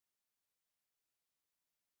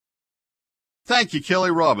Thank you,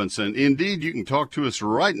 Kelly Robinson. Indeed, you can talk to us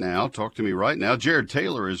right now. Talk to me right now. Jared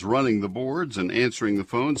Taylor is running the boards and answering the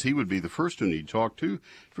phones. He would be the first one you'd talk to.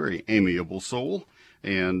 Very amiable soul.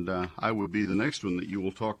 And I would be the next one that you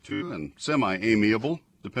will talk to, and semi-amiable.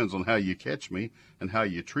 Depends on how you catch me and how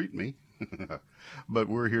you treat me. But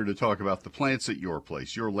we're here to talk about the plants at your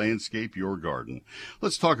place, your landscape, your garden.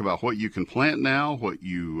 Let's talk about what you can plant now, what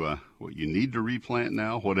you need to replant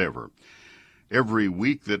now, whatever. Every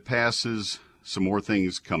week that passes, some more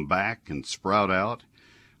things come back and sprout out.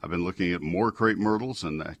 I've been looking at more crepe myrtles,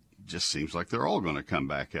 and it just seems like they're all going to come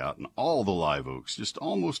back out. And all the live oaks, just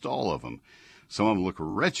almost all of them. Some of them look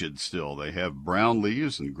wretched still. They have brown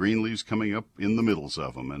leaves and green leaves coming up in the middles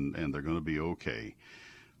of them, and they're going to be okay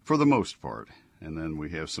for the most part. And then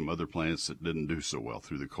we have some other plants that didn't do so well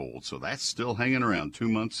through the cold. So that's still hanging around 2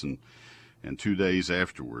 months and 2 days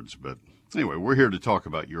afterwards. But anyway, we're here to talk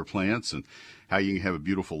about your plants and how you can have a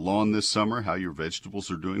beautiful lawn this summer, how your vegetables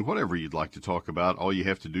are doing, whatever you'd like to talk about. All you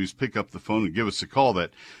have to do is pick up the phone and give us a call.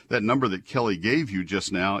 That number that Kelly gave you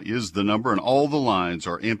just now is the number, and all the lines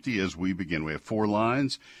are empty as we begin. We have 4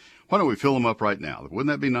 lines. Why don't we fill them up right now? Wouldn't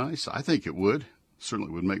that be nice? I think it would.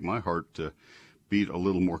 Certainly would make my heart beat a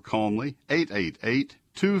little more calmly.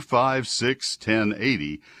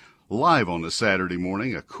 888-256-1080. Live on a Saturday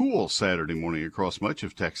morning, a cool Saturday morning across much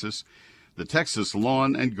of Texas. The Texas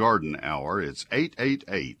Lawn and Garden Hour. It's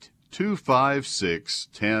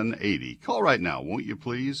 888-256-1080. Call right now, won't you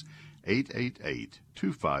please?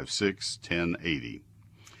 888-256-1080.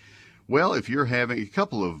 Well, if you're having a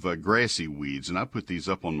couple of grassy weeds, and I put these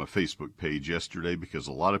up on my Facebook page yesterday because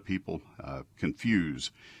a lot of people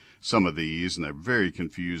confuse some of these, and they're very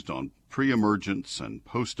confused on pre-emergence and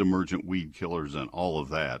post-emergent weed killers and all of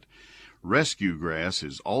that. Rescue grass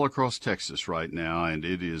is all across Texas right now, and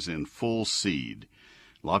it is in full seed.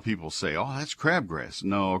 A lot of people say, oh, that's crabgrass.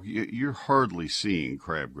 No, you're hardly seeing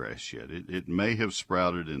crabgrass yet. It may have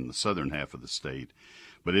sprouted in the southern half of the state,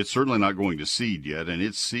 but it's certainly not going to seed yet, and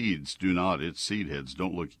its seed heads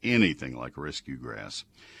don't look anything like rescue grass.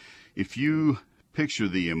 If you picture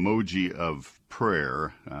the emoji of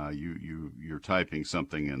prayer, you're typing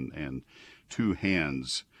something and 2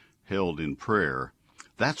 hands held in prayer.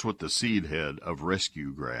 That's what the seed head of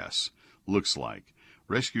rescue grass looks like.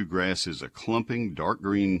 Rescue grass is a clumping dark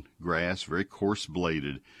green grass, very coarse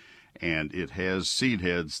bladed, and it has seed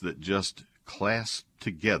heads that just clasp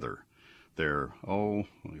together. They're, let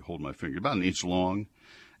me hold my finger, about 1 inch long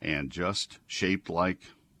and just shaped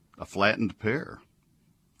like a flattened pear.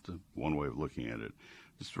 That's one way of looking at it.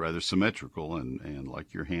 It's rather symmetrical and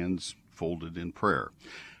like your hands folded in prayer.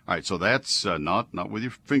 All right, so that's not with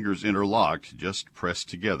your fingers interlocked, just pressed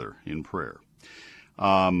together in prayer.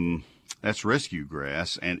 That's rescue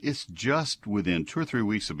grass, and it's just within 2 or 3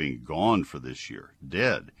 weeks of being gone for this year.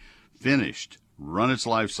 Dead, finished, run its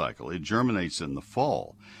life cycle. It germinates in the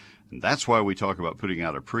fall. And that's why we talk about putting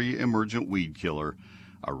out a pre-emergent weed killer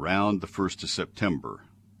around the 1st of September.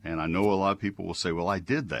 And I know a lot of people will say, well, I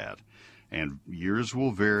did that. And years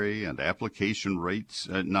will vary, and application rates,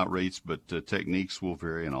 techniques will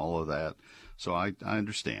vary, and all of that. So I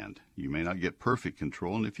understand. You may not get perfect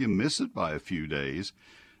control, and if you miss it by a few days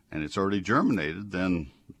and it's already germinated,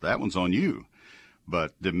 then that one's on you.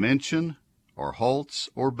 But Dimension, or Halts,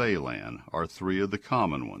 or Baylan are 3 of the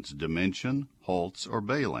common ones. Dimension, Halts, or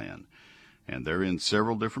Baylan. And they're in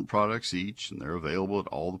several different products each, and they're available at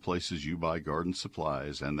all the places you buy garden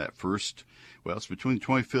supplies. And that it's between the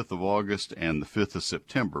 25th of August and the 5th of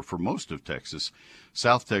September for most of Texas.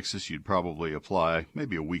 South Texas, you'd probably apply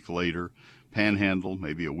maybe a week later. Panhandle,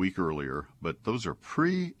 maybe a week earlier. But those are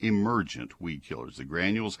pre-emergent weed killers. The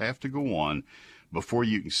granules have to go on before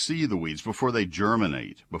you can see the weeds, before they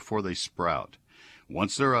germinate, before they sprout.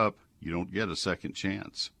 Once they're up, you don't get a second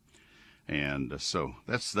chance. And so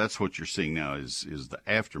that's what you're seeing now is the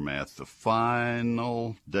aftermath, the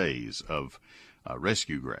final days of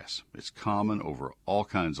rescue grass. It's common over all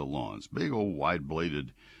kinds of lawns, big old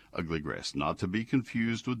wide-bladed ugly grass, not to be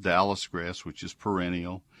confused with Dallas grass, which is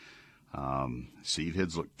perennial. Seed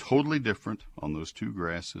heads look totally different on those 2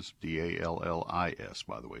 grasses, Dallis,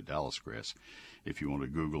 by the way, Dallas grass, if you want to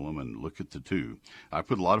Google them and look at the 2. I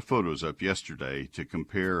put a lot of photos up yesterday to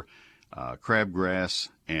compare crabgrass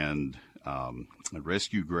and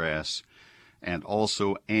rescue grass, and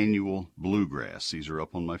also annual bluegrass. These are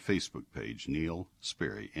up on my Facebook page, Neil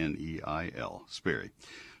Sperry, Neil Sperry.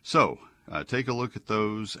 So take a look at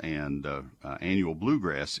those, and annual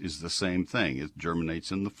bluegrass is the same thing. It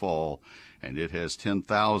germinates in the fall, and it has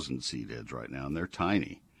 10,000 seed heads right now, and they're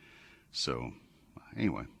tiny. So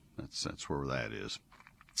anyway, that's where that is.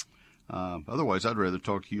 Otherwise, I'd rather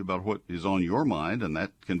talk to you about what is on your mind, and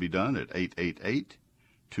that can be done at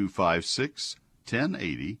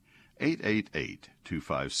 888-256-1080,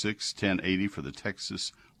 888-256-1080 for the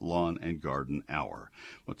Texas Lawn and Garden Hour.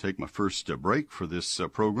 We'll take my first break for this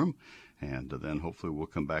program, and then hopefully we'll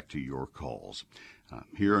come back to your calls.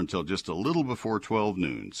 Here until just a little before 12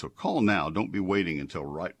 noon. So call now. Don't be waiting until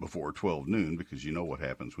right before 12 noon, because you know what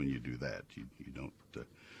happens when you do that. You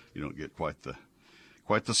don't get quite the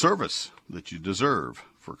service that you deserve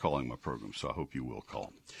for calling my program. So I hope you will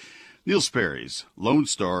call. Neil Sperry's Lone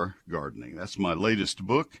Star Gardening. That's my latest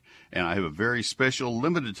book, and I have a very special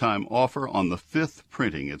limited time offer on the 5th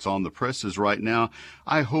printing. It's on the presses right now.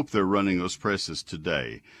 I hope they're running those presses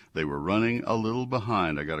today. They were running a little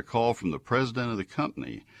behind. I got a call from the president of the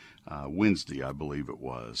company Wednesday, I believe it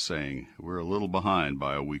was, saying we're a little behind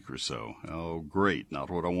by a week or so. Oh, great. Not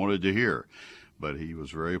what I wanted to hear. But he was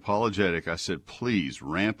very apologetic. I said, please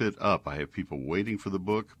ramp it up. I have people waiting for the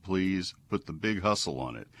book. Please put the big hustle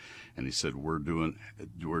on it. And he said, we're doing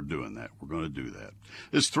that. We're going to do that.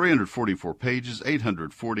 There's 344 pages,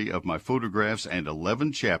 840 of my photographs, and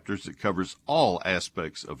 11 chapters that covers all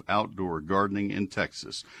aspects of outdoor gardening in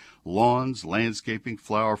Texas. Lawns, landscaping,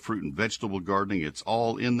 flower, fruit, and vegetable gardening. It's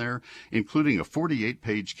all in there, including a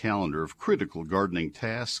 48-page calendar of critical gardening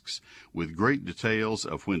tasks with great details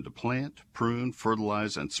of when to plant, prune,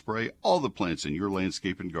 fertilize, and spray all the plants in your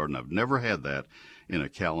landscape and garden. I've never had that in a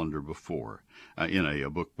calendar before, in a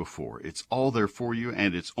book before. It's all there for you,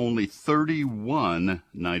 and it's only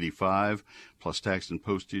 $31.95 plus tax and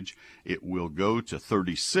postage. It will go to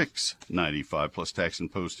 $36.95 plus tax and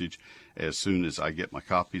postage as soon as I get my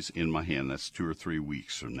copies in my hand. That's 2 or 3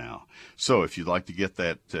 weeks from now. So if you'd like to get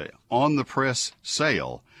that on the press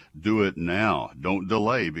sale, do it now. Don't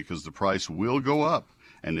delay, because the price will go up,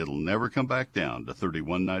 and it'll never come back down to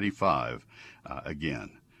 $31.95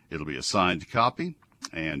 again. It'll be a signed copy,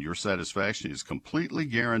 and your satisfaction is completely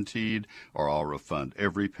guaranteed, or I'll refund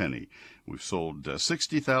every penny. We've sold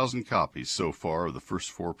 60,000 copies so far of the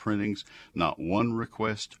first 4 printings. Not one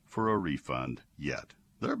request for a refund yet.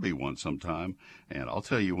 There'll be one sometime, and I'll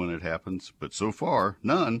tell you when it happens. But so far,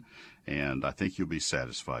 none, and I think you'll be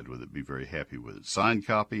satisfied with it, be very happy with it. Signed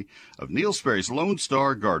copy of Neil Sperry's Lone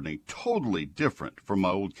Star Gardening, totally different from my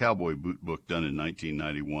old cowboy boot book done in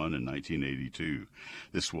 1991 and 1982.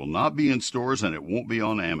 This will not be in stores, and it won't be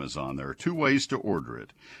on Amazon. There are 2 ways to order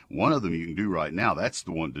it. One of them you can do right now. That's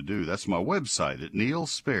the one to do. That's my website at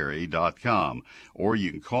neilsperry.com, or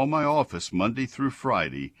you can call my office Monday through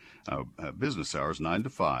Friday, business hours 9 to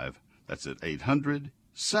 5. That's at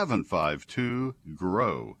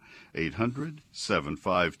 800-752-GROW,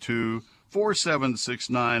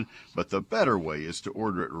 800-752-4769. But the better way is to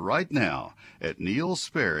order it right now at Neil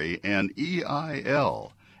Sperry,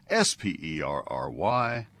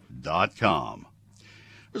 NeilSperry.com.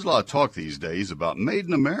 There's a lot of talk these days about Made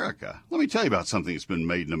in America. Let me tell you about something that's been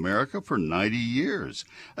made in America for 90 years.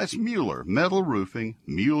 That's Mueller Metal Roofing,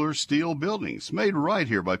 Mueller Steel Buildings, made right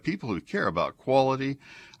here by people who care about quality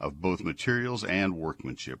of both materials and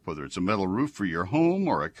workmanship. Whether it's a metal roof for your home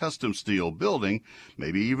or a custom steel building,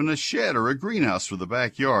 maybe even a shed or a greenhouse for the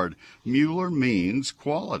backyard, Mueller means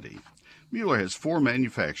quality. Mueller has 4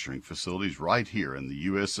 manufacturing facilities right here in the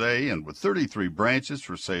USA, and with 33 branches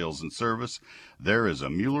for sales and service, there is a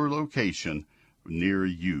Mueller location near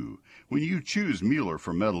you. When you choose Mueller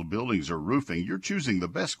for metal buildings or roofing, you're choosing the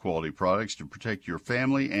best quality products to protect your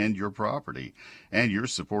family and your property, and you're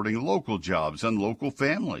supporting local jobs and local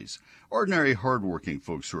families. Ordinary, hardworking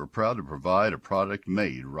folks who are proud to provide a product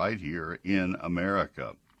made right here in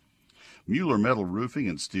America. Mueller Metal Roofing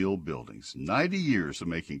and Steel Buildings, 90 years of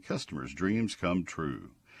making customers' dreams come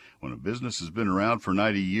true. When a business has been around for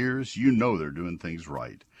 90 years, you know they're doing things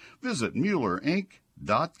right. Visit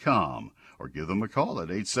MuellerInc.com or give them a call at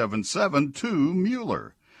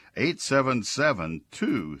 877-2-MUELLER,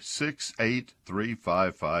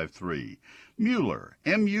 877-268-3553. Mueller,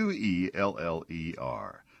 M-U-E-L-L-E-R.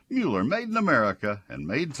 Mueller, made in America and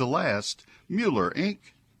made to last.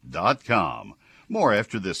 MuellerInc.com. More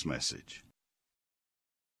after this message.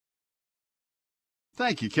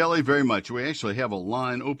 Thank you, Kelly, very much. We actually have a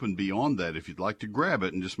line open beyond that if you'd like to grab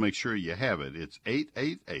it and just make sure you have it. It's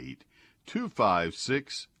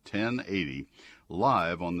 888-256-1080,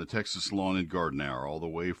 live on the Texas Lawn and Garden Hour, all the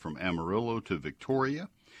way from Amarillo to Victoria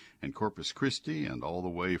and Corpus Christi, and all the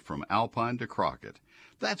way from Alpine to Crockett.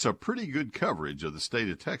 That's a pretty good coverage of the state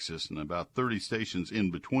of Texas and about 30 stations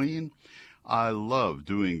in between. I love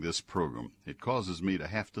doing this program. It causes me to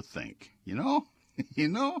have to think. You know,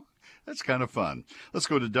 that's kind of fun. Let's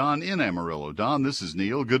go to Don in Amarillo. Don, this is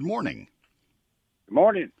Neil. Good morning. Good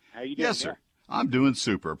morning. How you doing? Yes, sir. I'm doing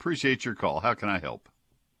super. Appreciate your call. How can I help?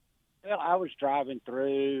 Well, I was driving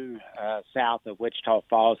through south of Wichita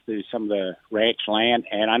Falls through some of the ranch land,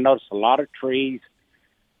 and I noticed a lot of trees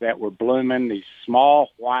that were blooming, these small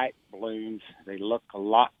white blooms. They look a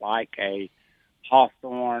lot like a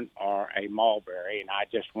hawthorn or a mulberry, and I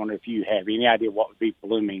just wonder if you have any idea what would be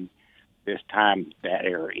blooming this time that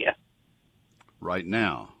area. Right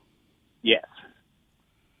now. Yes.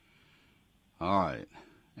 All right.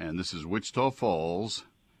 And this is Wichita Falls.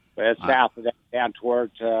 Well, it's south of that, down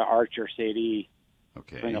towards Archer City,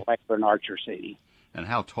 Okay. between Electra and Archer City. And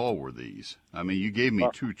how tall were these? I mean, you gave me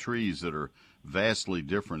two trees that are vastly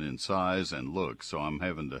different in size and look, so I'm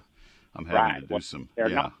having to do some. They're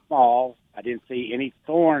not small. I didn't see any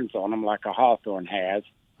thorns on them like a hawthorn has.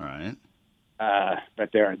 All right.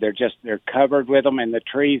 But they're covered with them, and the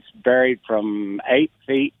trees varied from 8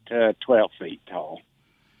 feet to 12 feet tall.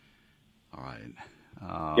 All right.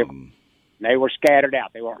 They were scattered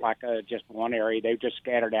out. They weren't like just one area. They were just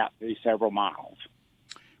scattered out through several miles.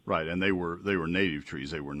 Right, and they were native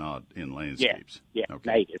trees. They were not in landscapes. Yeah,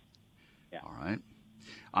 okay. native. Yeah. All right.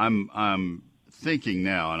 I'm thinking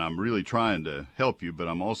now, and I'm really trying to help you, but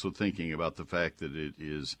I'm also thinking about the fact that it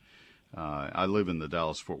is. I live in the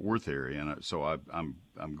Dallas-Fort Worth area, and so I'm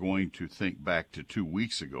going to think back to 2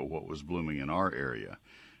 weeks ago what was blooming in our area,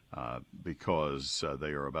 because they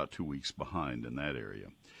are about 2 weeks behind in that area.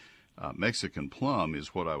 Mexican plum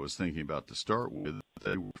is what I was thinking about to start with.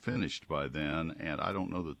 They were finished by then, and I don't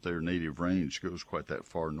know that their native range goes quite that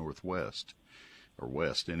far northwest, or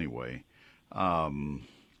west anyway.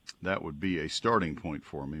 That would be a starting point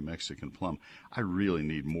for me, Mexican plum. I really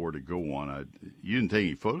need more to go on. You didn't take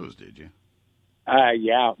any photos, did you?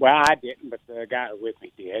 Yeah. Well, I didn't, but the guy with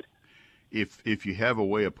me did. If you have a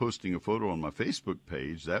way of posting a photo on my Facebook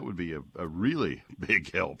page, that would be a really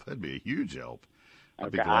big help. That'd be a huge help.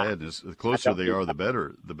 I'd be glad. The closer they are, the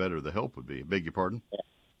better the help would be. Beg your pardon?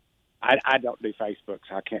 I don't do Facebook,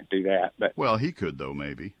 so I can't do that. But well, he could though,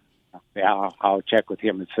 maybe. Yeah, I'll check with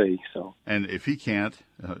him and see. So. And if he can't,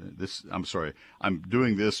 I'm sorry. I'm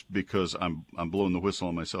doing this because I'm blowing the whistle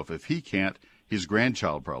on myself. If he can't, his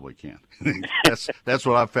grandchild probably can. That's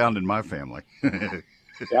what I've found in my family.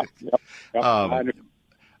 Yep.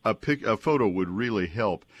 A photo would really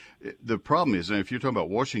help. The problem is, and if you're talking about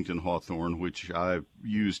Washington hawthorn, which I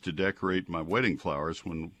used to decorate my wedding flowers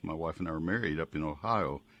when my wife and I were married up in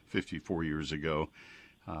Ohio 54 years ago,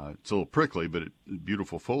 it's a little prickly, but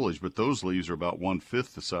beautiful foliage. But those leaves are about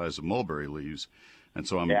 1/5 the size of mulberry leaves, and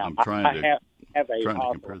so I'm trying to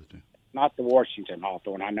compare the two. Not the Washington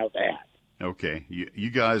hawthorn, I know that. Okay,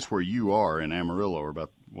 you guys where you are in Amarillo are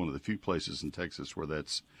about one of the few places in Texas where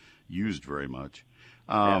that's used very much.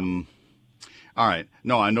 All right.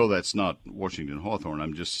 No, I know that's not Washington hawthorn.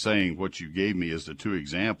 I'm just saying what you gave me as the two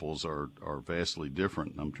examples are vastly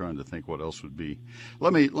different. I'm trying to think what else would be.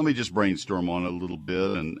 Let me just brainstorm on it a little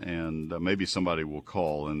bit, and maybe somebody will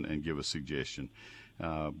call and give a suggestion.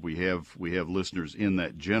 We have listeners in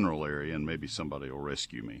that general area, and maybe somebody will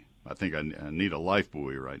rescue me. I think I need a life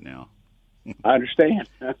buoy right now. I understand.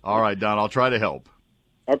 All right, Don, I'll try to help.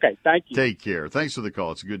 Okay, thank you. Take care. Thanks for the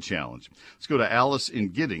call. It's a good challenge. Let's go to Alice in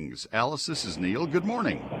Giddings. Alice, this is Neil. Good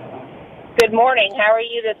morning. Good morning. How are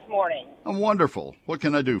you this morning? I'm wonderful. What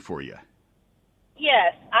can I do for you?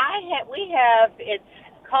 Yes, we have, it's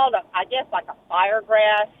called, I guess, like a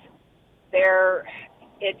firegrass.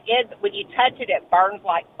 When you touch it, it burns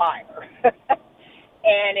like fire.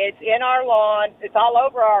 And it's in our lawn. It's all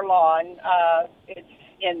over our lawn. It's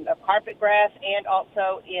in the carpet grass and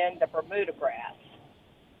also in the Bermuda grass.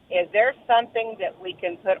 Is there something that we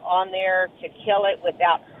can put on there to kill it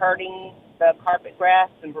without hurting the carpet grass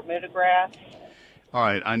and Bermuda grass? All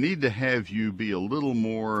right, I need to have you be a little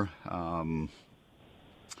more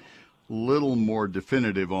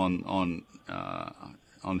definitive on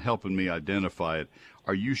helping me identify it.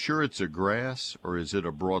 Are you sure it's a grass or is it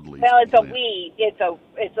a broadleaf plant? Well, it's a weed. It's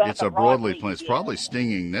a broadleaf plant. It's probably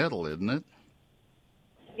stinging nettle, isn't it?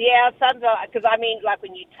 Yeah, because I mean, like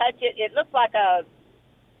when you touch it, it looks like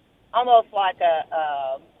almost like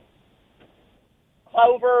a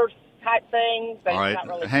clover type thing. But all right, it's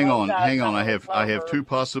not really hang on. I have two clover.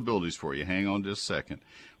 possibilities for you. Hang on just a second.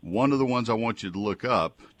 One of the ones I want you to look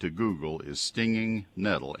up to Google is stinging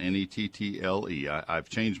nettle, Nettle. I've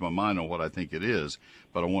changed my mind on what I think it is,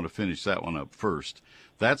 but I want to finish that one up first.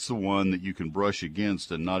 That's the one that you can brush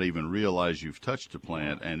against and not even realize you've touched a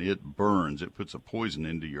plant, and it burns. It puts a poison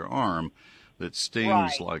into your arm that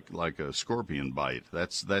stings Right. like a scorpion bite.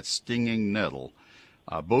 That's stinging nettle.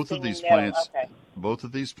 Both of these Stinging nettle,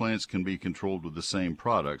 plants can be controlled with the same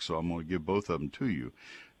product, so I'm going to give both of them to you.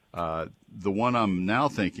 The one I'm now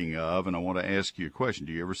thinking of, and I want to ask you a question,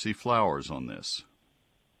 do you ever see flowers on this?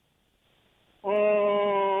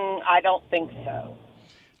 I don't think so.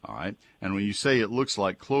 All right. And when you say it looks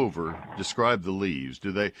like clover, describe the leaves.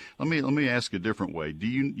 Do they? Let me ask a different way. Do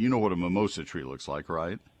you know what a mimosa tree looks like,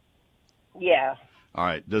 right? Yeah. All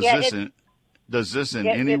right. Does this in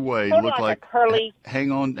Yeah, any it's way sort of look like like a curly?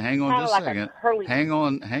 hang on just like a second. a curly. Hang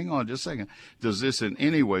on just a second. Does this in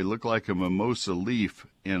any way look like a mimosa leaf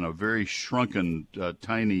in a very shrunken,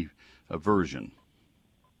 tiny version?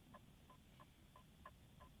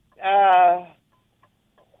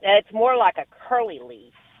 It's more like a curly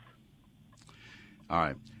leaf. All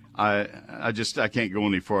right. I can't go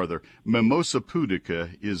any farther. Mimosa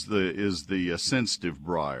pudica is the sensitive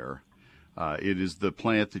briar. It is the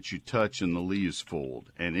plant that you touch and the leaves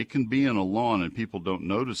fold, and it can be in a lawn and people don't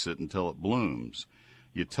notice it until it blooms.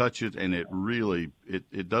 You touch it and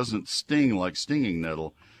it doesn't sting like stinging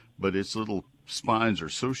nettle, but its little spines are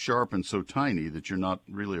so sharp and so tiny that you're not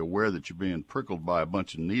really aware that you're being prickled by a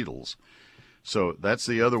bunch of needles. So that's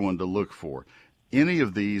the other one to look for. Any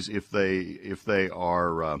of these, if they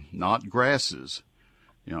are not grasses,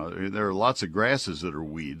 there are lots of grasses that are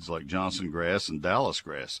weeds like Johnson grass and Dallas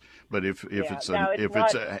grass. But hang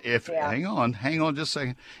on just a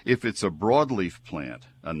second. If it's a broadleaf plant,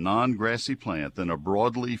 a non-grassy plant, then a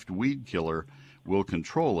broadleafed weed killer will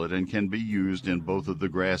control it and can be used in both of the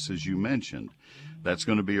grasses you mentioned. That's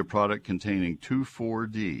going to be a product containing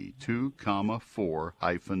 2,4-D,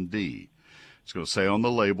 2,4-D. It's going to say on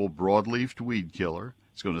the label, broadleafed weed killer.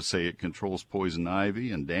 It's going to say it controls poison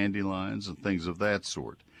ivy and dandelions and things of that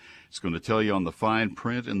sort. It's going to tell you on the fine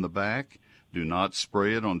print in the back, do not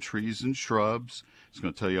spray it on trees and shrubs. It's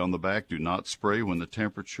going to tell you on the back, do not spray when the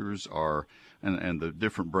temperatures are, and the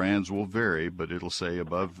different brands will vary, but it'll say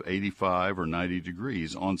above 85 or 90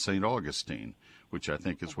 degrees on St. Augustine, which I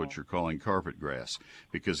think is what you're calling carpet grass,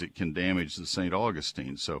 because it can damage the St.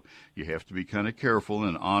 Augustine. So you have to be kind of careful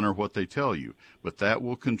and honor what they tell you. But that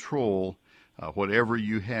will control whatever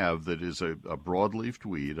you have that is a broadleafed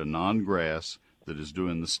weed, a non-grass that is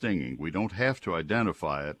doing the stinging. We don't have to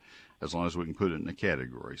identify it as long as we can put it in a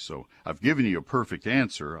category. So I've given you a perfect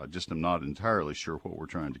answer. I just am not entirely sure what we're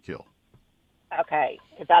trying to kill. Okay,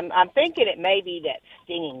 because I'm thinking it may be that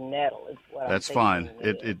stinging nettle is what That's I'm fine.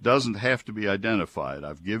 thinking. It doesn't have to be identified.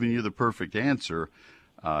 I've given you the perfect answer.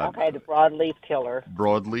 Okay, the broadleaf killer.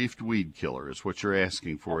 Broadleafed weed killer is what you're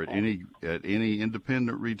asking for at any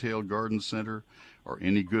independent retail garden center or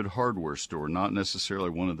any good hardware store, not necessarily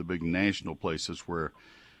one of the big national places where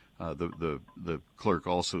the clerk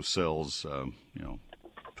also sells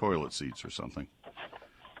toilet seats or something.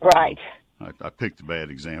 Right. I picked a bad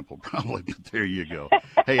example, probably, but there you go.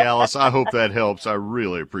 Hey, Alice, I hope that helps. I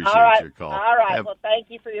really appreciate your call. All right. Well, thank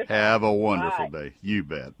you for your time. Have a wonderful day. You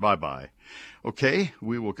bet. Bye-bye. Okay,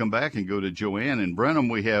 we will come back and go to Joanne in Brenham.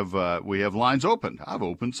 We have lines open. I've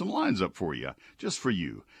opened some lines up for you, just for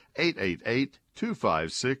you.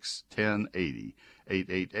 888-256-1080.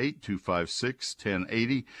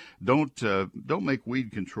 888-256-1080. Don't make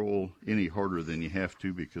weed control any harder than you have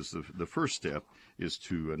to, because the first step is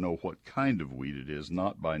to know what kind of weed it is,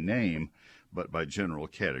 not by name, but by general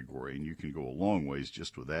category, and you can go a long ways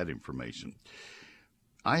just with that information.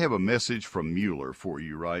 I have a message from Mueller for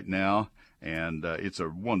you right now, and it's a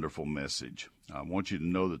wonderful message. I want you to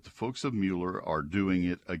know that the folks of Mueller are doing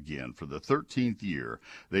it again. For the 13th year,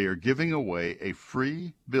 they are giving away a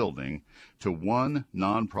free building to one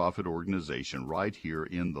nonprofit organization right here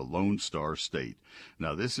in the Lone Star State.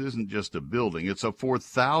 Now, this isn't just a building. It's a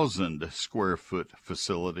 4,000 square foot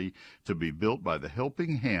facility to be built by the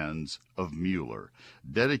helping hands of Mueller,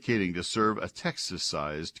 dedicating to serve a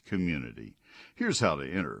Texas-sized community. Here's how to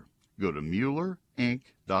enter. Go to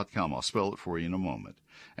MuellerInc.com. I'll spell it for you in a moment.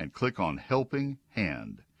 And click on Helping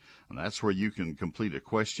Hand. And that's where you can complete a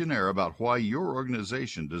questionnaire about why your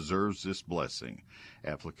organization deserves this blessing.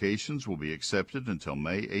 Applications will be accepted until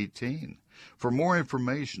May 18. For more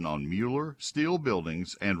information on Mueller, steel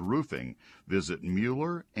buildings, and roofing, visit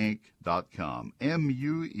MuellerInc.com.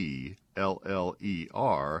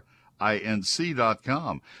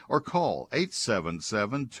 MuellerInc.com. Or call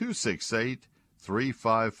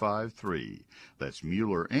 877-268-3553. That's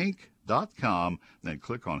MuellerInc.com. Then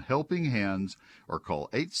click on Helping Hands or call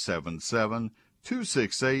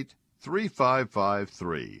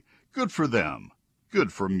 877-268-3553. Good for them.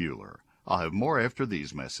 Good for Mueller. I'll have more after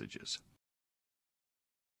these messages.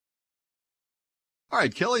 All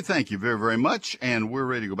right, Kelly, thank you very, very much. And we're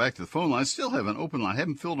ready to go back to the phone line. Still have an open line. I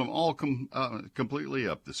haven't filled them all completely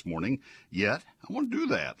up this morning yet. I want to do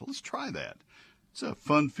that. Let's try that. It's a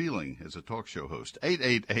fun feeling as a talk show host.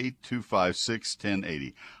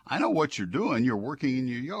 888-256-1080. I know what you're doing. You're working in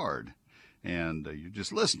your yard, and you're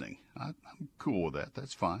just listening. I'm cool with that.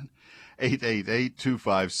 That's fine.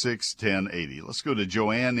 888-256-1080. Let's go to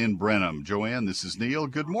Joanne in Brenham. Joanne, this is Neil.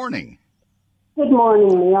 Good morning. Good morning,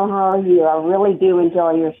 Neil. How are you? I really do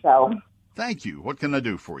enjoy your show. Thank you. What can I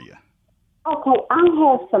do for you? Okay, I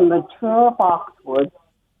have some mature boxwoods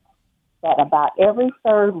that about every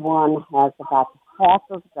third one has about half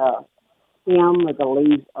of the stem or the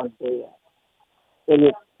leaves are dead. And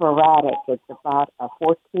it's sporadic. It's about a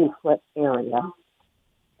 14-foot area.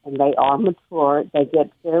 And they are mature. They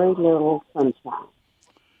get very little sunshine.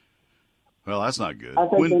 Well, that's not good.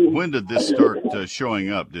 When did this start showing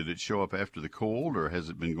up? Did it show up after the cold, or has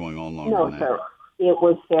it been going on longer than that? No, sir. It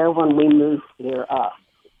was there when we moved here a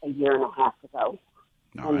year and a half ago.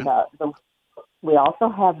 We also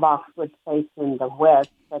have boxwood facing the west,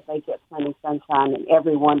 but they get plenty of sunshine, and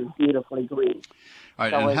every one is beautifully green. All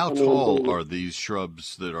right, and how tall are these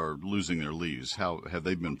shrubs that are losing their leaves? How have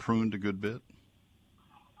they been pruned a good bit?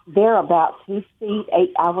 They're about 2 feet,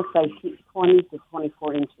 I would say 20 to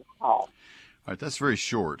 24 inches tall. All right, that's very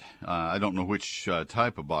short. I don't know which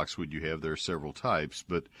type of boxwood you have. There are several types,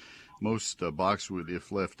 but most boxwood,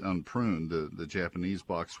 if left unpruned, the Japanese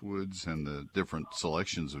boxwoods and the different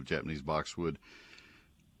selections of Japanese boxwood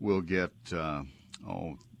will get 3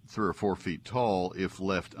 or 4 feet tall if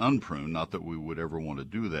left unpruned. Not that we would ever want to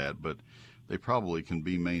do that, but they probably can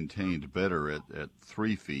be maintained better at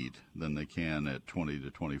 3 feet than they can at 20 to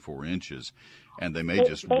 24 inches. And they may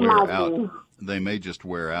just wear out. They may just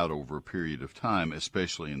wear out over a period of time,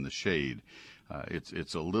 especially in the shade.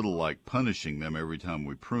 It's a little like punishing them every time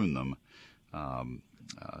we prune them,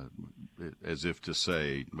 as if to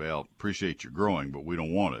say, well, appreciate your growing, but we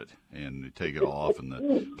don't want it. And you take it off, and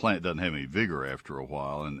the plant doesn't have any vigor after a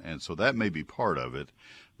while. And so that may be part of it.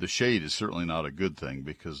 The shade is certainly not a good thing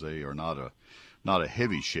because they are not a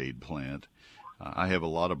heavy shade plant. I have a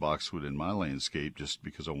lot of boxwood in my landscape just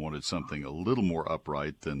because I wanted something a little more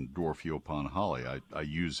upright than dwarf Yaupon holly. I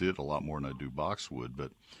use it a lot more than I do boxwood,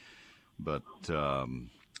 but I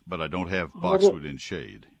don't have boxwood in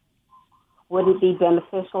shade. Would it be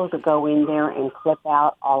beneficial to go in there and clip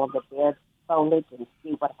out all of the dead foliage and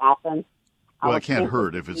see what happens? Well, it can't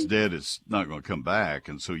hurt. If it's dead, it's not going to come back.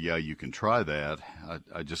 And so, yeah, you can try that.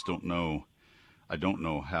 I just don't know. I don't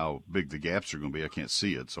know how big the gaps are going to be. I can't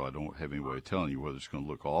see it, so I don't have any way of telling you whether it's going to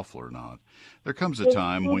look awful or not. There comes a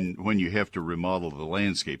time when you have to remodel the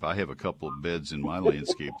landscape. I have a couple of beds in my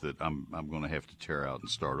landscape that I'm going to have to tear out and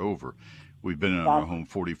start over. We've been in our home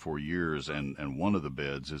 44 years, and one of the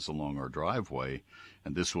beds is along our driveway,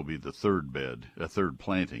 and this will be the third bed, a third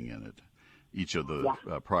planting in it. Each of the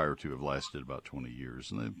prior to have lasted about 20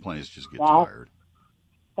 years, and the plants just get tired.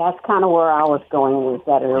 That's kind of where I was going with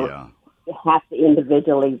that. You have to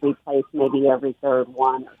individually replace maybe every third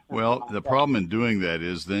one. Well, the problem in doing that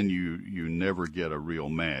is then you never get a real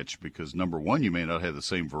match because, number one, you may not have the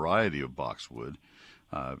same variety of boxwood.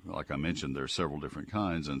 Like I mentioned, there are several different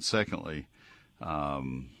kinds. And secondly,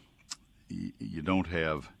 you don't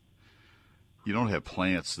have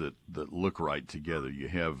plants that look right together. You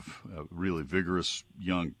have a really vigorous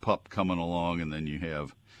young pup coming along, and then you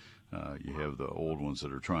have the old ones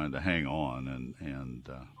that are trying to hang on and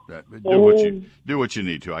do what you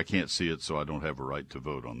need to. I can't see it, so I don't have a right to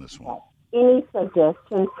vote on this one. Any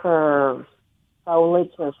suggestions for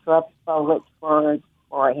foliage or shrub foliage for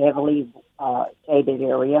a heavily shaded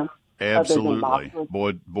area? Absolutely.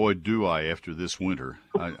 Boy, do I after this winter.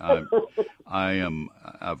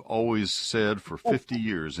 I've always said for 50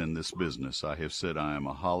 years in this business, I have said I am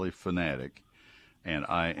a holly fanatic, and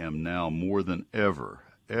I am now more than ever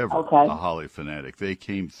a holly fanatic. They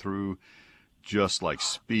came through just like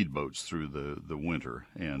speedboats through the winter,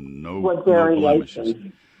 and no blemishes.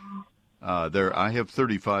 I have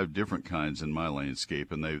 35 different kinds in my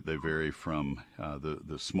landscape, and they vary from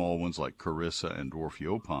the small ones like Carissa and dwarf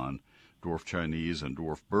Yaupon, dwarf Chinese, and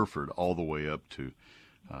dwarf Burford, all the way up to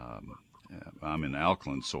I'm in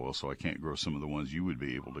alkaline soil, so I can't grow some of the ones you would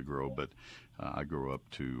be able to grow, but I grow up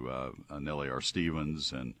to Nellie R.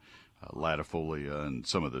 Stevens and latifolia and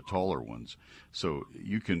some of the taller ones. So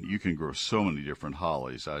you can grow so many different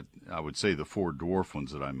hollies. I would say the 4 dwarf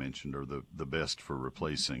ones that I mentioned are the best for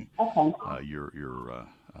replacing your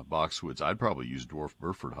boxwoods. I'd probably use dwarf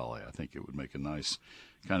Burford holly. I think it would make a nice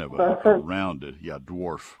kind of a rounded,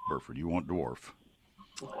 dwarf Burford. You want dwarf.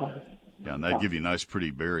 Okay. Yeah, and that'd give you nice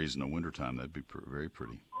pretty berries in the wintertime. That'd be very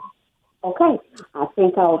pretty. Okay, I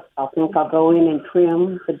think I'll go in and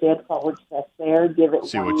trim the dead foliage that's there. Give it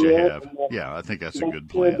see what you have. Yeah, I think that's a good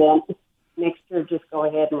plan. Next to just go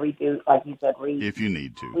ahead and redo, like you said, if you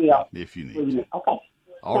need to. If you need to. Okay.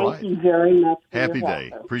 All Thank you very much. Happy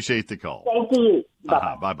day. Appreciate the call. Thank you.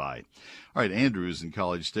 Bye-bye. Bye-bye. All right, Andrew is in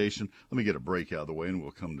College Station. Let me get a break out of the way, and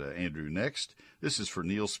we'll come to Andrew next. This is for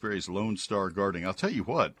Neil Sperry's Lone Star Gardening. I'll tell you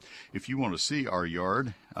what, if you want to see our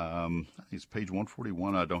yard, I think it's page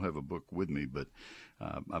 141. I don't have a book with me, but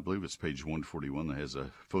I believe it's page 141 that has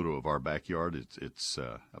a photo of our backyard. It's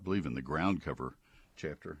I believe, in the ground cover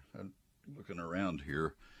chapter. I'm looking around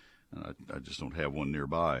here. I just don't have one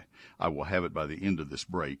nearby. I will have it by the end of this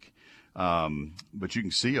break. But you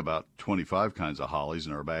can see about 25 kinds of hollies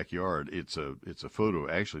in our backyard. It's a photo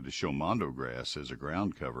actually to show mondo grass as a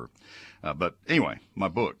ground cover. But anyway, my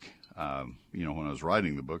book. When I was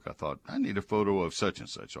writing the book, I thought I need a photo of such and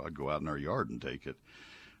such. So I'd go out in our yard and take it.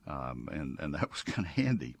 And that was kind of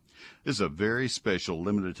handy. This is a very special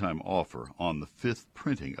limited time offer on the 5th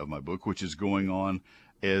printing of my book, which is going on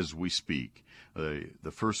as we speak.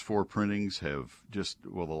 The first 4 printings have the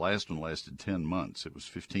last one lasted 10 months. It was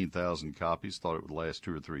 15,000 copies, thought it would last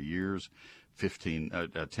 2 or 3 years, 10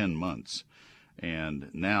 months. And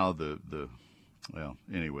now the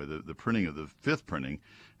printing of the 5th printing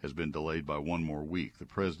has been delayed by 1 more week. The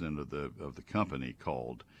president of the company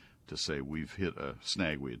called to say we've hit a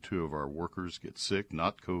snag. We had 2 of our workers get sick,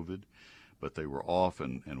 not COVID, but they were off,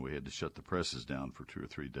 and we had to shut the presses down for 2 or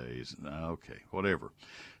 3 days. Okay, whatever.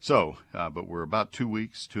 So, but we're about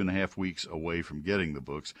 2.5 weeks away from getting the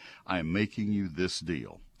books. I am making you this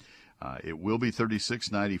deal. It will be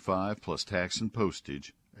 $36.95 plus tax and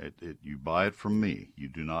postage. You buy it from me. You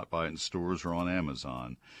do not buy it in stores or on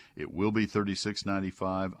Amazon. It will be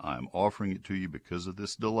 $36.95. I'm offering it to you because of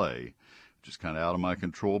this delay, which is kind of out of my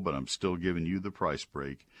control, but I'm still giving you the price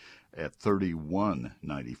break at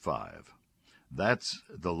 $31.95. That's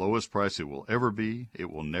the lowest price it will ever be. It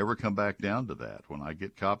will never come back down to that. When I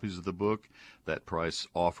get copies of the book, that price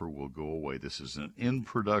offer will go away. This is an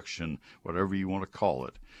in-production, whatever you want to call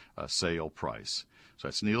it, sale price. So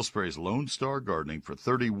that's Neil Sperry's Lone Star Gardening for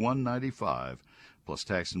 $31.95 plus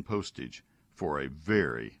tax and postage for a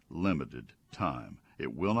very limited time.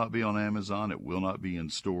 It will not be on Amazon. It will not be in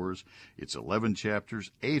stores. It's 11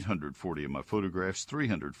 chapters, 840 of my photographs,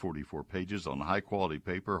 344 pages on high-quality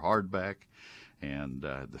paper, hardback, and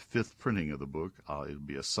the 5th printing of the book. It'll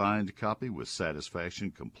be a signed copy with satisfaction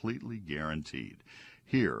completely guaranteed.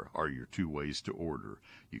 Here are your 2 ways to order.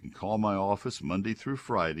 You can call my office Monday through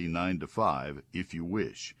Friday, 9 to 5, if you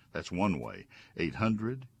wish. That's one way.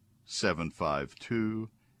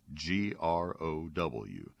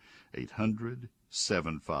 800-752-GROW.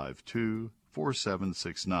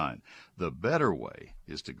 800-752-4769. The better way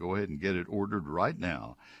is to go ahead and get it ordered right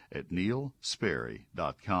now at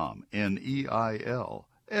neilsperry.com.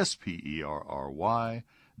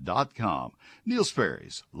 NeilSperry.com. Neil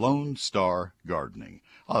Sperry's Lone Star Gardening.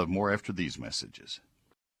 I'll have more after these messages.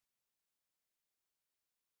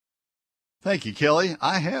 Thank you, Kelly.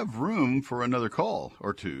 I have room for another call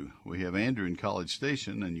or 2. We have Andrew in College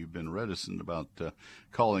Station, and you've been reticent about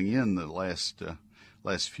calling in the last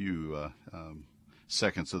few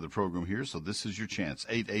seconds of the program here, so this is your chance.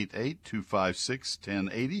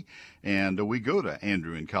 888-256-1080, and we go to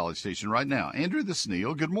Andrew in College Station right now. Andrew, this is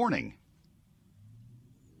Neil. Good morning.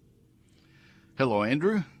 Hello,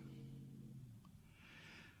 Andrew.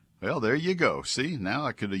 Well, there you go. See, now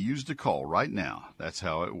I could have used a call right now. That's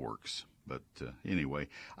how it works. But anyway,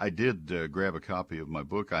 I did grab a copy of my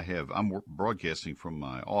book. I'm broadcasting from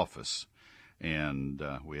my office, and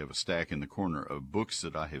we have a stack in the corner of books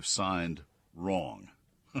that I have signed wrong.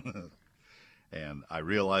 And I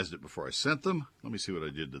realized it before I sent them. Let me see what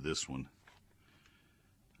I did to this one.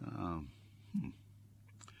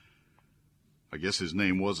 I guess his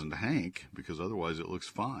name wasn't Hank, because otherwise it looks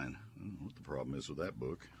fine. I don't know what the problem is with that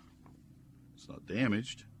book. It's not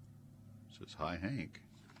damaged. It says, "Hi, Hank."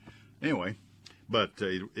 Anyway, but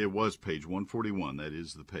it was page 141. That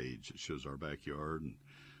is the page. It shows our backyard, and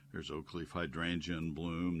there's oak leaf hydrangea in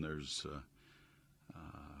bloom. There's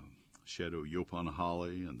shadow yopon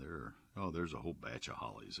holly, and there's a whole batch of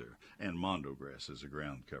hollies there, and mondo grass as a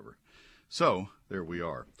ground cover. So there we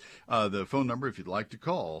are. The phone number, if you'd like to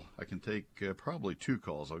call, I can take probably 2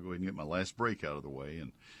 calls. I'll go ahead and get my last break out of the way,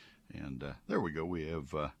 and there we go. We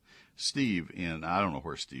have Steve in. I don't know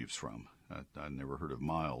where Steve's from. I never heard of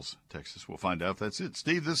Miles, Texas. We'll find out if that's it.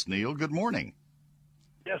 Steve, this is Neil. Good morning.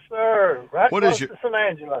 Yes, sir. Right what close is your to San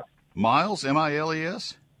Angelo. Miles,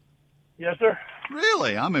 M-I-L-E-S? Yes, sir.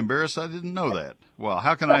 Really? I'm embarrassed I didn't know that. Well,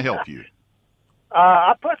 how can I help you?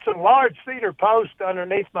 I put some large cedar posts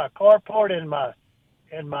underneath my carport in my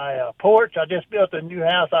porch. I just built a new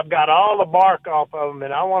house. I've got all the bark off of them,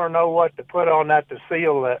 and I want to know what to put on that to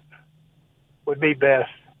seal that. would be best.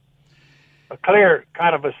 A clear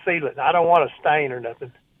kind of a sealant. I don't want a stain or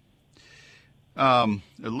nothing. A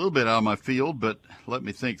little bit out of my field, but let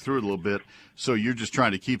me think through it a little bit. So you're just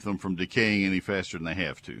trying to keep them from decaying any faster than they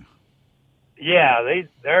have to. Yeah,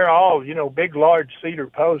 they're all, big, large cedar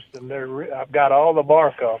posts, and I've got all the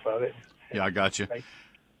bark off of it. Yeah, I got you.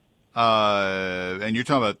 And you're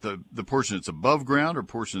talking about the portion that's above ground or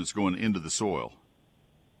portion that's going into the soil?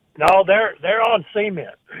 No, they're on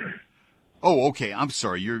cement. Oh, okay. I'm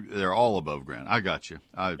sorry. They're all above ground. I got you.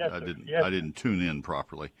 I Yes, didn't tune in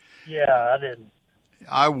properly. Yeah, I didn't.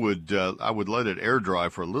 I would let it air dry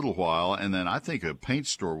for a little while, and then I think a paint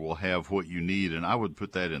store will have what you need, and I would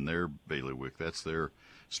put that in their bailiwick. That's their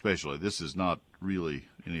specialty. This is not really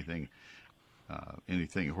anything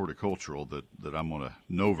horticultural that I'm going to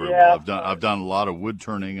know very well. I've done a lot of wood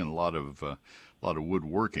turning and a lot of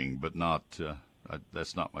woodworking, but not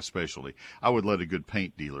that's not my specialty. I would let a good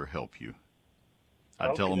paint dealer help you.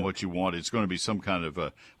 I'd tell them what you want. It's going to be some kind of I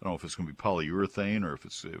don't know if it's going to be polyurethane or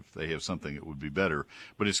if they have something that would be better,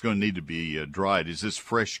 but it's going to need to be dried. Is this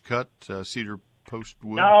fresh cut cedar post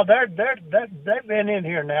wood? No, they've been in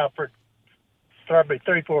here now for probably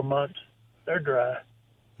 3-4 months. They're dry.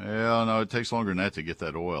 Yeah, no, it takes longer than that to get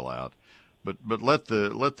that oil out. But let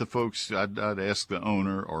the folks. I'd ask the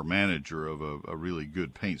owner or manager of a really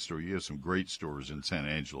good paint store. You have some great stores in San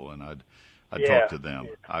Angelo, and I'd talk to them.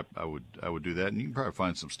 I would do that, and you can probably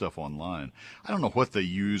find some stuff online. I don't know what they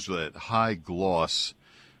use with that high gloss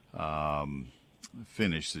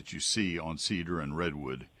finish that you see on cedar and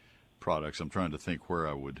redwood products. I'm trying to think where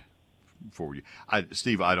I would forward you.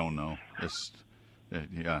 Steve, I don't know.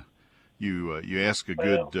 Yeah, you ask a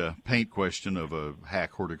good paint question of a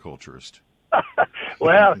hack horticulturist.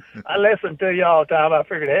 Well, I listen to you all the time. I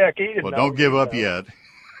figured, heck, he didn't know. Well, don't give up yet.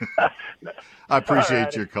 I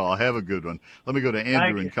appreciate your call. Have a good one. Let me go to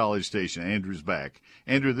Andrew in College Station. Andrew's back.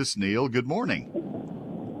 Andrew, this is Neil. Good morning.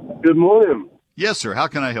 Good morning. Yes, sir. How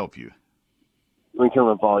can I help you? Let me turn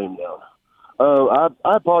my volume down.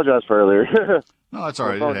 I apologize for earlier. No, that's all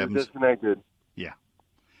right. It happens. Disconnected. Yeah.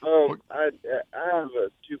 I have a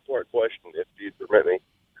two-part question, if you'd permit me.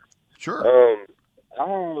 Sure.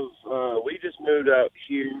 We just moved out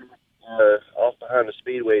here off behind the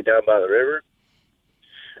Speedway down by the river.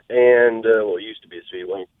 And, it used to be a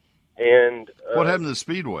Speedway. And what happened to the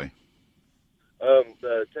Speedway?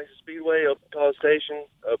 The Texas Speedway up at College Station.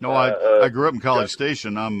 No, I grew up in College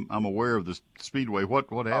Station. I'm aware of the Speedway.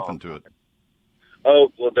 What happened to it?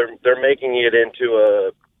 Oh, well, they're making it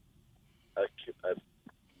into a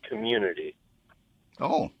community.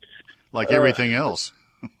 Oh, like everything else.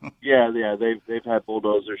 Yeah. They've had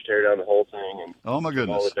bulldozers tear down the whole thing, and oh my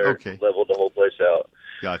goodness, all the dirt, okay, leveled the whole place out.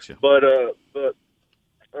 Gotcha. But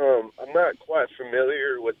I'm not quite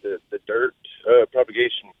familiar with the dirt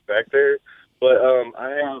propagation back there. But I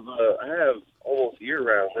have almost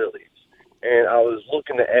year-round lilies, and I was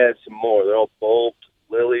looking to add some more. They're all bulbed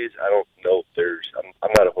lilies. I don't know if there's.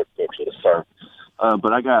 I'm not a horticulturalist, sorry.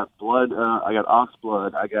 But I got blood. I got ox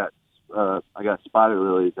blood. I got spider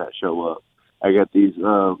lilies that show up. I got these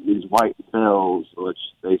white bells, which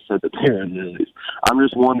they said that they're lilies. I'm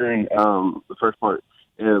just wondering. The first part.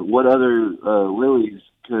 What other lilies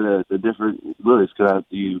do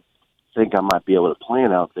you think I might be able to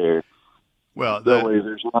plant out there? Well, that way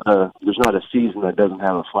there's not a season that doesn't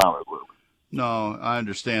have a flower bloom. No, I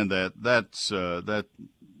understand that. That's that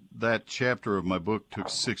chapter of my book took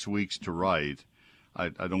 6 weeks to write. I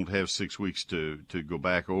don't have 6 weeks to go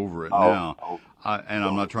back over it now. And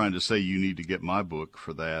I'm not trying to say you need to get my book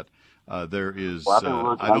for that. There is I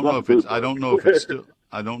don't know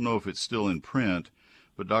if it's still in print,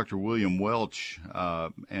 but Dr. William Welch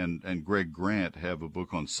and Greg Grant have a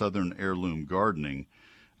book on Southern Heirloom Gardening.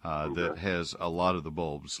 That has a lot of the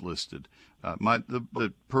bulbs listed.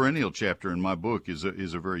 The perennial chapter in my book is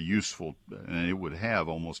a very useful, and it would have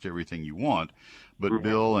almost everything you want. But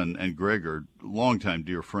Bill and Greg are longtime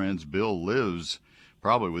dear friends. Bill lives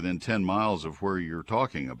probably within 10 miles of where you're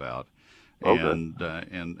talking about,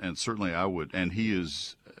 and certainly I would. And he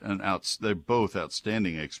is they're both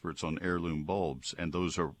outstanding experts on heirloom bulbs, and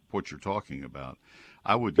those are what you're talking about.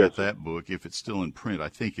 I would get that book if it's still in print. I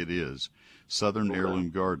think it is. Southern Heirloom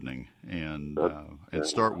Gardening, and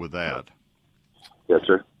start with that. Yes,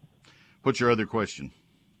 sir. What's your other question?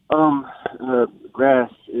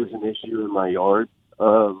 Grass is an issue in my yard,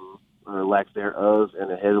 or lack thereof,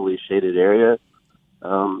 in a heavily shaded area.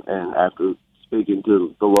 And after speaking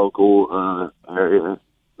to the local area,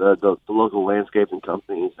 the local landscaping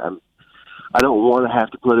companies, I don't want to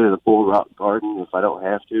have to put in a full rock garden if I don't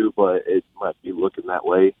have to, but it might be looking that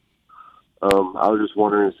way. I was just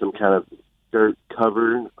wondering some kind of dirt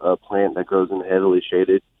cover a plant that grows in heavily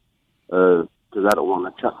shaded, because I don't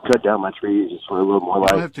want to cut down my trees just for a little more You light.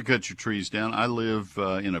 don't have to cut your trees down. I live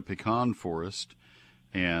in a pecan forest,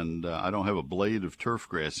 and I don't have a blade of turf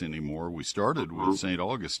grass anymore. We started with St.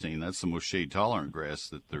 Augustine. That's the most shade-tolerant grass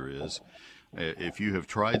that there is. If you have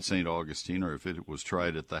tried St. Augustine, or if it was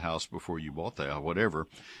tried at the house before you bought the house, whatever,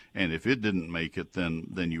 and if it didn't make it, then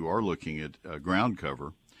you are looking at ground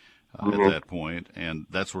cover at that point. And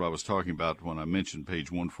that's what I was talking about when I mentioned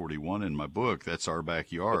page 141 in my book. That's our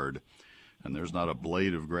backyard. And there's not a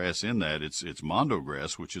blade of grass in that. It's mondo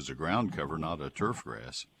grass, which is a ground cover, not a turf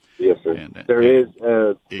grass. Yes, sir. And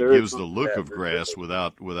It gives the look of grass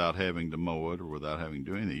without having to mow it or without having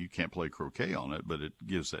to do anything. You can't play croquet on it, but it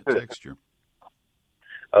gives that texture.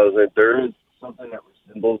 I was like, there is something that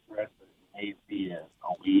resembles grass, but it may be a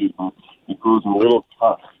weed. It grows in little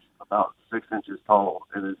tufts, about 6 inches tall,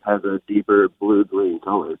 and it has a deeper blue-green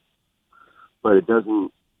color. But it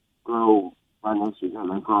doesn't grow by nature.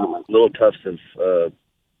 They grow like little tufts of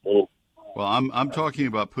little. Well, I'm talking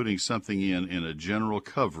about putting something in a general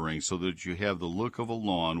covering so that you have the look of a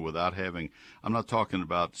lawn without having. I'm not talking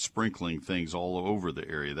about sprinkling things all over the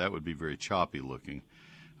area. That would be very choppy looking.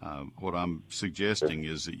 What I'm suggesting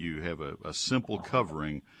is that you have a simple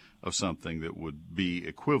covering of something that would be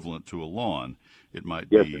equivalent to a lawn. It might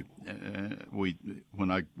be, when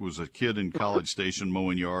I was a kid in College Station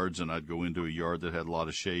mowing yards and I'd go into a yard that had a lot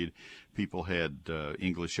of shade, people had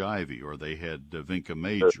English ivy or they had Vinca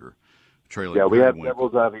major. Yeah, we have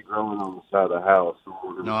devil's ivy growing on the side of the house.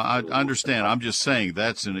 No, I understand. I'm just saying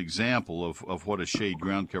that's an example of what a shade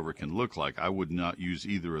ground cover can look like. I would not use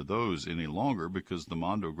either of those any longer because the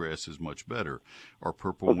mondo grass is much better, or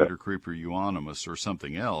purple winter creeper euonymus or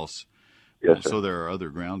something else. Yes, sir. So there are other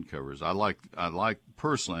ground covers. I like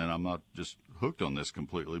personally, and I'm not just hooked on this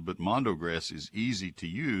completely, but mondo grass is easy to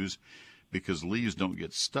use because leaves don't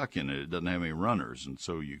get stuck in it. It doesn't have any runners, and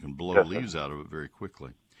so you can blow leaves out of it very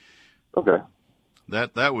quickly. Okay.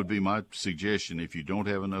 That would be my suggestion. If you don't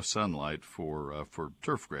have enough sunlight for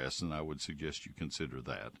turf grass, then I would suggest you consider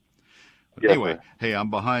that. But anyway, hey, I'm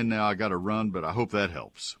behind now. I got to run, but I hope that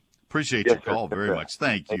helps. Appreciate your call very much.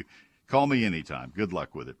 Thank you. Call me anytime. Good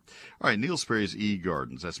luck with it. All right, Neil Sperry's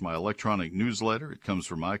eGardens. That's my electronic newsletter. It comes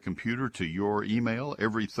from my computer to your email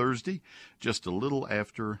every Thursday, just a little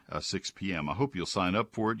after 6 p.m. I hope you'll sign up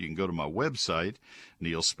for it. You can go to my website,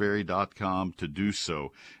 neilsperry.com, to do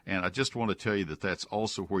so. And I just want to tell you that that's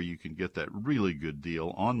also where you can get that really good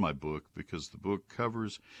deal on my book, because the book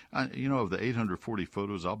covers, of the 840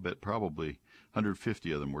 photos, I'll bet probably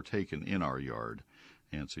 150 of them were taken in our yard.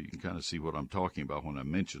 And so you can kind of see what I'm talking about when I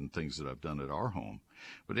mention things that I've done at our home.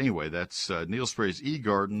 But anyway, that's Neil Sperry's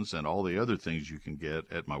eGardens and all the other things you can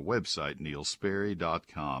get at my website,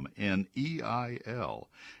 neilsperry.com,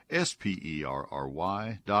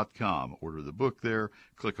 neilsperry.com. Order the book there,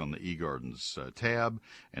 click on the eGardens tab,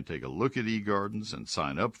 and take a look at eGardens and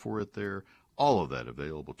sign up for it there. All of that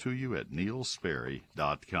available to you at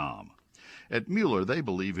neilsperry.com. At Mueller, they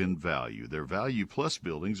believe in value. Their Value Plus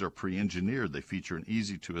buildings are pre-engineered. They feature an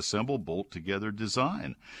easy-to-assemble, bolt-together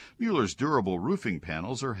design. Mueller's durable roofing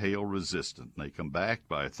panels are hail-resistant. They come backed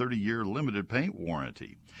by a 30-year limited paint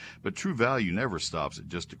warranty. But true value never stops at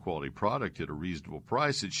just a quality product at a reasonable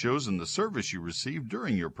price. It shows in the service you receive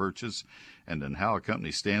during your purchase and in how a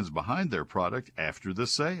company stands behind their product after the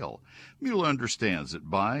sale. Mueller understands that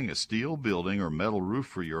buying a steel building or metal roof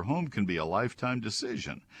for your home can be a lifetime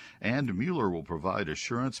decision, and Mueller will provide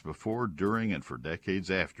assurance before, during, and for decades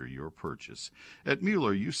after your purchase. At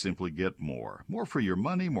Mueller, you simply get more. More for your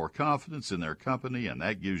money, more confidence in their company, and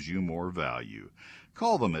that gives you more value.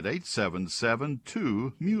 Call them at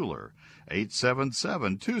 877-2-MUELLER,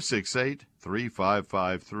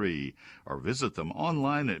 877-268-3553, or visit them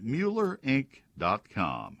online at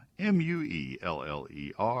MuellerInc.com,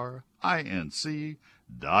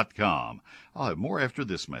 MuellerInc.com. I'll have more after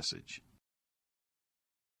this message.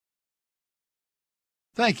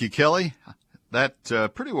 Thank you, Kelly. That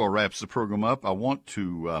pretty well wraps the program up. I want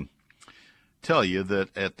to tell you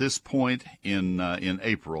that at this point in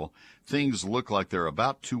April, things look like they're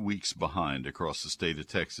about 2 weeks behind across the state of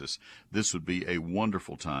Texas. This would be a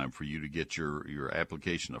wonderful time for you to get your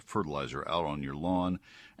application of fertilizer out on your lawn.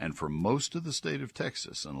 And for most of the state of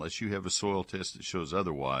Texas, unless you have a soil test that shows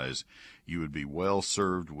otherwise, you would be well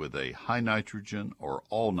served with a high nitrogen or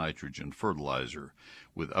all nitrogen fertilizer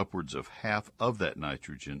with upwards of half of that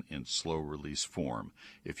nitrogen in slow release form.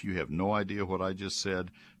 If you have no idea what I just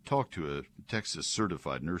said, talk to a Texas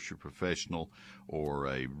certified nursery professional or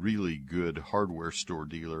a really good hardware store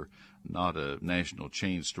dealer not a national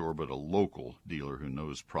chain store, but a local dealer who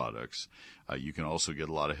knows products. You can also get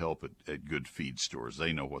a lot of help at good feed stores.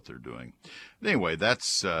 They know what they're doing. But anyway,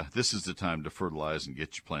 this is the time to fertilize and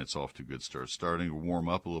get your plants off to a good start. Starting to warm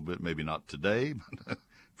up a little bit, maybe not today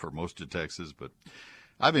for most of Texas, but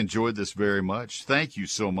I've enjoyed this very much. Thank you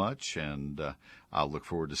so much, and I'll look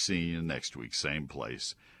forward to seeing you next week, same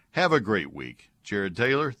place. Have a great week. Jared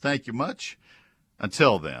Taylor, thank you much.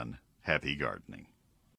 Until then, happy gardening.